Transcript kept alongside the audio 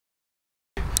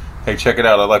Hey, check it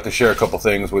out. I'd like to share a couple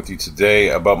things with you today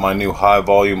about my new high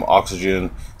volume oxygen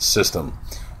system.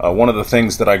 One of the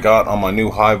things that I got on my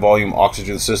new high volume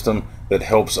oxygen system that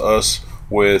helps us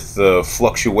with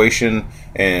fluctuation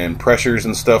and pressures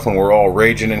and stuff when we're all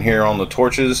raging in here on the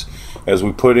torches, as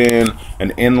we put in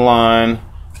an inline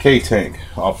K-tank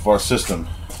off of our system.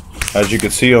 As you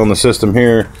can see on the system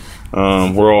here,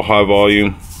 we're all high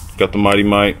volume. Got the Mighty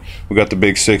Mite, we got the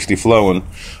big 60 flowing.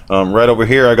 Right over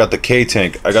here I got the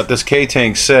K-tank. I got this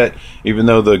K-tank set, even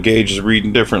though the gauge is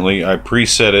reading differently, I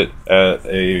preset it at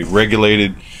a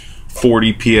regulated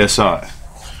 40 psi.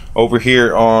 Over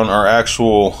here on our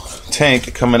actual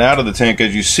tank, coming out of the tank,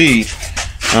 as you see,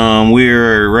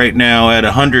 we're right now at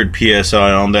 100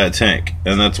 psi on that tank,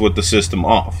 and that's with the system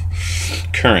off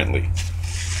currently.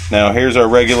 Now here's our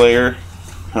regulator,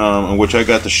 in which I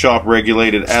got the shop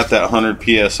regulated at that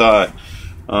 100 psi.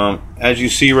 As you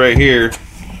see right here,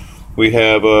 we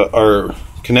have our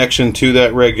connection to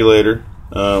that regulator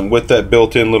with that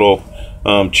built-in little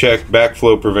check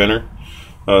backflow preventer,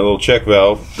 little check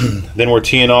valve. Then we're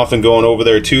teeing off and going over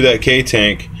there to that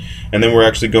K-tank, and then we're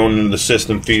actually going into the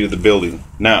system feed of the building.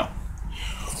 Now,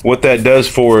 what that does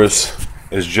for us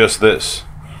is just this.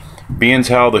 Being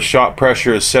how the shop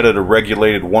pressure is set at a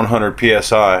regulated 100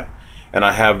 psi, and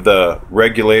I have the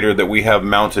regulator that we have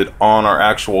mounted on our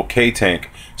actual K-tank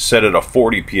set at a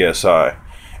 40 psi.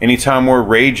 Anytime we're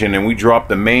raging and we drop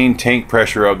the main tank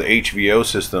pressure of the HVO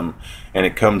system and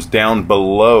it comes down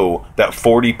below that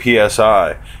 40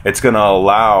 psi, it's going to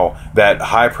allow that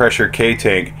high pressure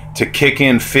K-tank to kick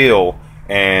in fill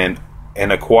and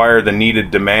acquire the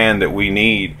needed demand that we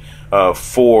need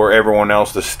for everyone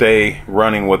else to stay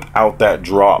running without that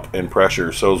drop in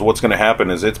pressure. So what's going to happen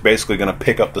is it's basically going to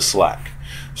pick up the slack.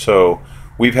 So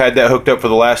we've had that hooked up for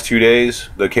the last 2 days.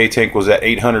 The K-tank was at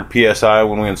 800 psi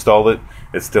when we installed it.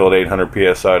 It's still at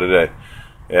 800 psi today.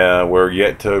 We're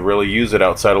yet to really use it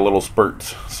outside of little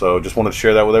spurts. So just wanted to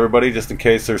share that with everybody, just in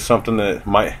case there's something that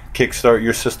might kickstart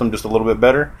your system just a little bit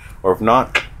better, or if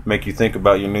not, make you think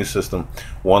about your new system.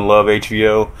 One love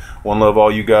HVO, one love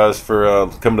all you guys for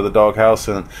coming to the Dawg House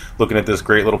and looking at this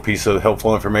great little piece of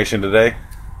helpful information today.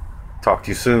 Talk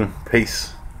to you soon.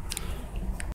 Peace.